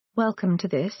Welcome to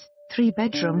this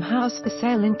 3-bedroom house for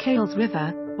sale in Kuils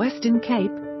River, Western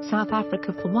Cape, South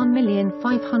Africa for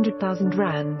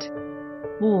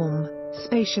R1,500,000. Warm,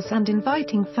 spacious and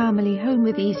inviting family home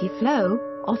with easy flow,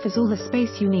 offers all the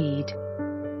space you need.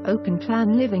 Open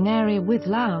plan living area with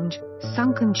lounge,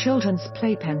 sunken children's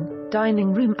playpen,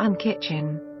 dining room and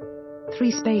kitchen.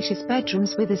 3 spacious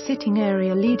bedrooms with a sitting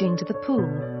area leading to the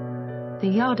pool. The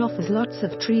yard offers lots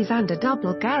of trees and a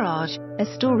double garage, a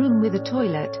storeroom with a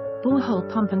toilet, borehole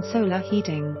pump and solar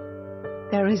heating.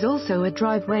 There is also a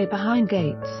driveway behind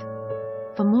gates.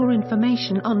 For more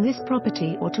information on this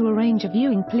property or to arrange a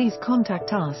viewing, please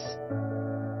contact us.